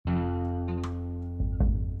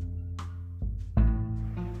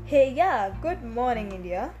Hey, yeah, good morning,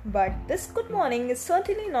 India. But this good morning is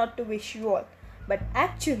certainly not to wish you all, but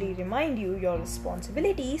actually remind you your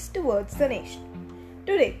responsibilities towards the nation.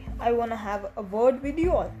 Today, I want to have a word with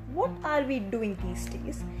you all. What are we doing these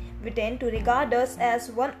days? We tend to regard us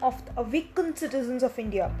as one of the awakened citizens of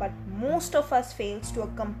India, but most of us fails to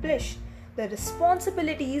accomplish the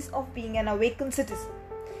responsibilities of being an awakened citizen.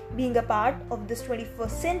 Being a part of this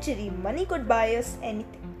 21st century, money could buy us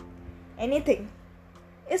anything. Anything,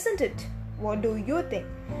 isn't it? What do you think?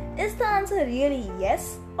 Is the answer really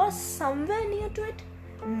yes or somewhere near to it?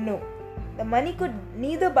 No. The money could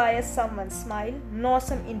neither buy us someone's smile nor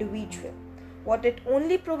some individual. What it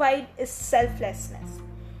only provides is selflessness.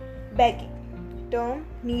 Begging. Term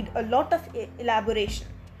need a lot of elaboration.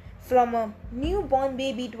 From a newborn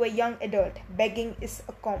baby to a young adult, begging is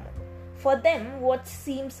a common. For them, what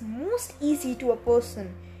seems most easy to a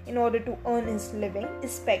person in order to earn his living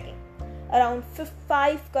is begging. Around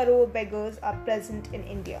 5 crore beggars are present in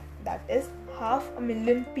India, that is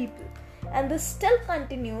 500,000 people, and this still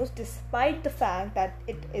continues despite the fact that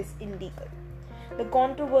it is illegal. The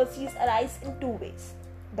controversies arise in two ways: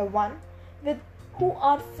 the one with who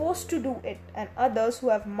are forced to do it, and others who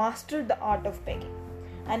have mastered the art of begging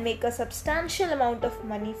and make a substantial amount of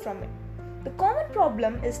money from it. The common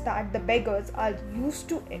problem is that the beggars are used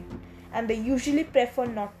to it and they usually prefer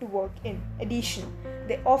not to work. In addition,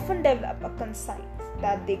 they often develop a conscience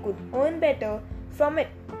that they could earn better from it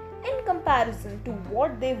in comparison to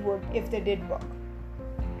what they would if they did work.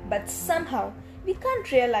 But somehow, we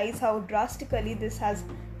can't realize how drastically this has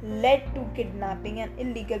led to kidnapping and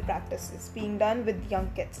illegal practices being done with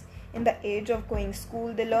young kids. In the age of going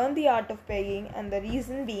school, they learn the art of begging, and the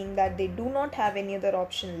reason being that they do not have any other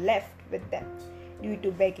option left with them due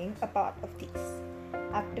to begging a part of these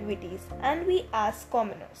activities, and we as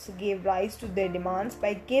commoners gave rise to their demands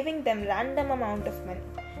by giving them random amount of money.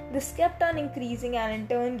 This kept on increasing and in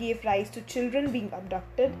turn gave rise to children being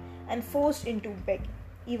abducted and forced into begging.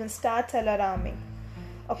 Even stats are alarming.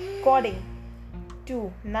 According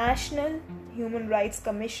to National Human Rights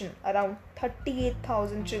Commission, around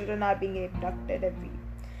 38,000 children are being abducted every year.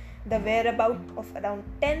 The whereabouts of around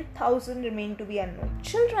 10,000 remain to be unknown.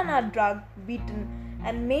 Children are drugged, beaten,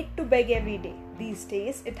 and made to beg every day. These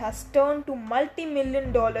days, it has turned to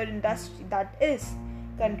multi-million-dollar industry that is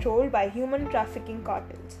controlled by human trafficking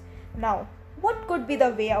cartels. Now, what could be the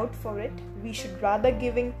way out for it? We should rather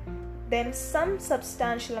giving them some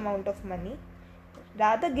substantial amount of money.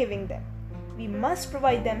 We must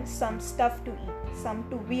provide them some stuff to eat, some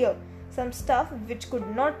to wear, some stuff which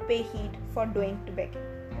could not pay heed for doing to begging.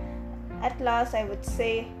 At last, I would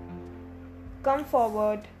say, come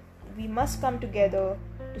forward. We must come together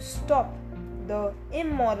to stop the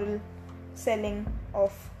immoral selling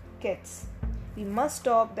of kids. We must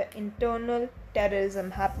stop the internal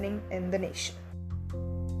terrorism happening in the nation.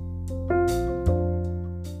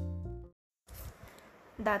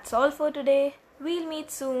 That's all for today. We'll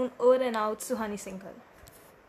meet soon. Over and out, Suhani Singhal.